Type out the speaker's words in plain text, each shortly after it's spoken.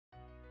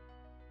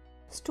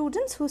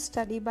Students who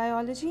study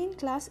biology in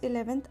class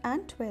 11th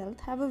and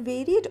 12th have a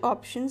varied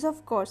options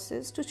of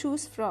courses to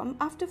choose from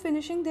after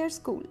finishing their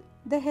school.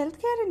 The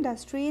healthcare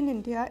industry in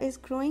India is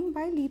growing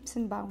by leaps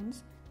and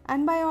bounds,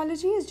 and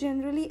biology is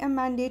generally a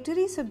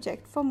mandatory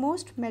subject for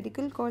most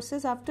medical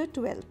courses after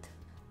 12th.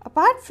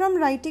 Apart from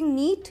writing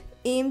NEET,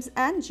 AIIMS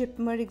and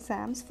JIPMER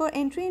exams for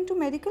entry into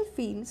medical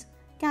fields,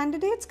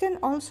 candidates can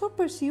also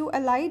pursue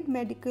allied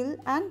medical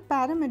and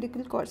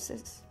paramedical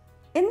courses.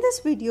 In this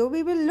video,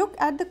 we will look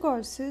at the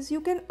courses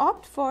you can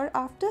opt for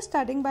after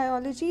studying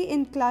biology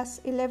in class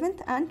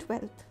 11th and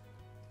 12th.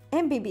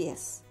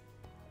 Mbbs.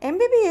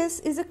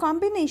 Mbbs is a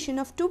combination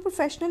of two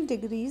professional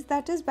degrees,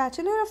 that is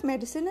Bachelor of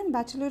Medicine and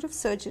Bachelor of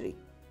Surgery.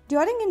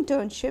 During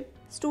internship,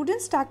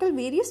 students tackle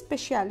various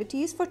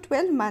specialities for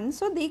 12 months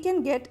so they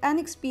can get an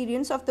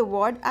experience of the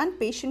ward and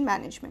patient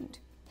management.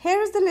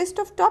 Here is the list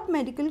of top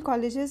medical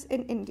colleges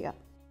in India.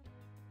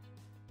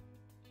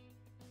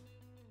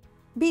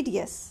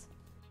 Bds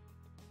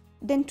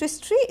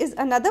Dentistry is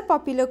another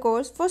popular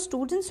course for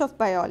students of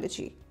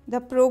biology.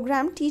 The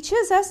program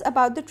teaches us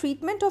about the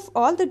treatment of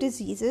all the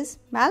diseases,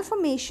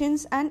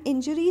 malformations and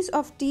injuries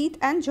of teeth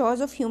and jaws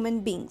of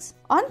human beings.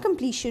 On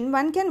completion,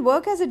 one can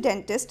work as a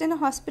dentist in a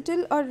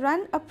hospital or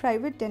run a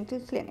private dental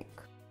clinic.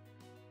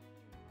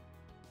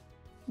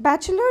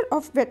 Bachelor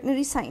of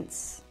Veterinary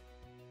Science.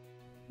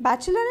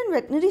 Bachelor in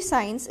Veterinary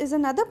Science is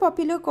another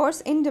popular course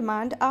in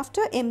demand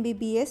after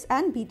Mbbs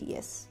and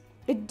Bds.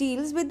 It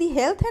deals with the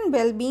health and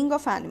well-being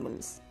of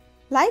animals.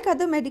 Like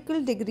other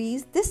medical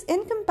degrees, this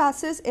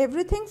encompasses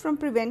everything from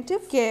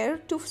preventive care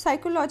to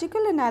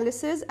psychological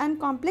analysis and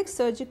complex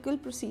surgical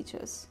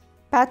procedures.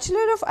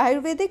 Bachelor of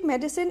Ayurvedic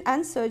Medicine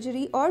and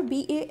Surgery or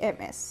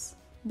BAMS.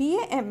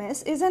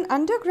 BAMS is an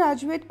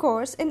undergraduate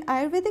course in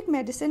Ayurvedic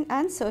Medicine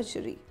and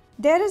Surgery.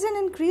 There is an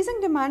increasing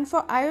demand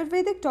for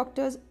Ayurvedic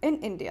doctors in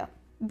India.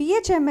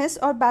 BHMS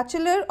or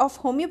Bachelor of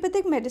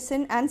Homeopathic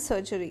Medicine and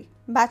Surgery.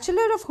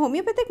 Bachelor of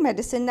Homeopathic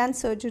Medicine and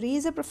Surgery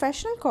is a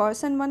professional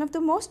course and one of the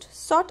most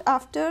sought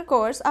after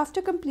course after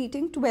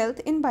completing 12th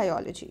in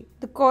biology.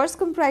 The course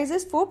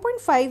comprises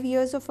 4.5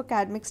 years of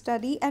academic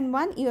study and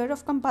 1 year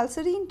of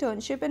compulsory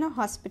internship in a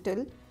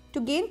hospital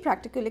to gain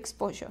practical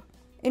exposure.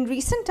 In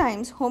recent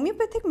times,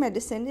 homeopathic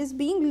medicine is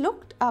being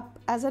looked up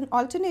as an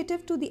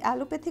alternative to the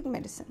allopathic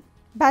medicine.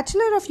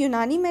 Bachelor of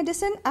Unani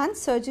Medicine and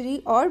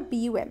Surgery or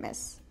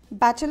BUMS.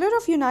 Bachelor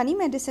of Unani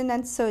Medicine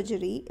and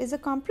Surgery is a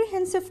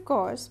comprehensive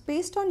course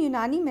based on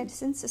Unani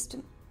medicine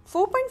system.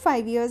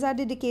 4.5 years are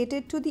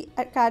dedicated to the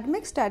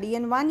academic study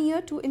and 1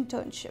 year to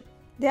internship.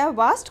 There are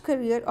vast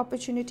career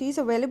opportunities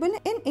available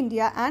in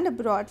India and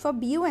abroad for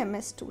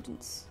BUMS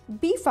students.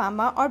 B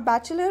Pharma or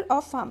Bachelor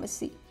of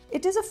Pharmacy.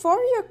 It is a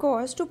 4-year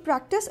course to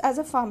practice as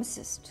a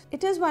pharmacist.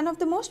 It is one of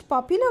the most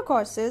popular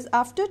courses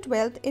after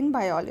 12th in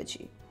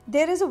biology.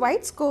 There is a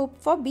wide scope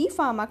for B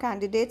Pharma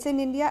candidates in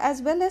India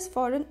as well as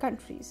foreign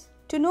countries.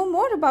 To know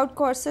more about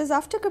courses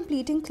after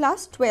completing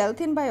class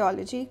 12th in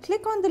biology,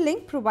 click on the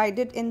link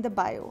provided in the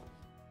bio.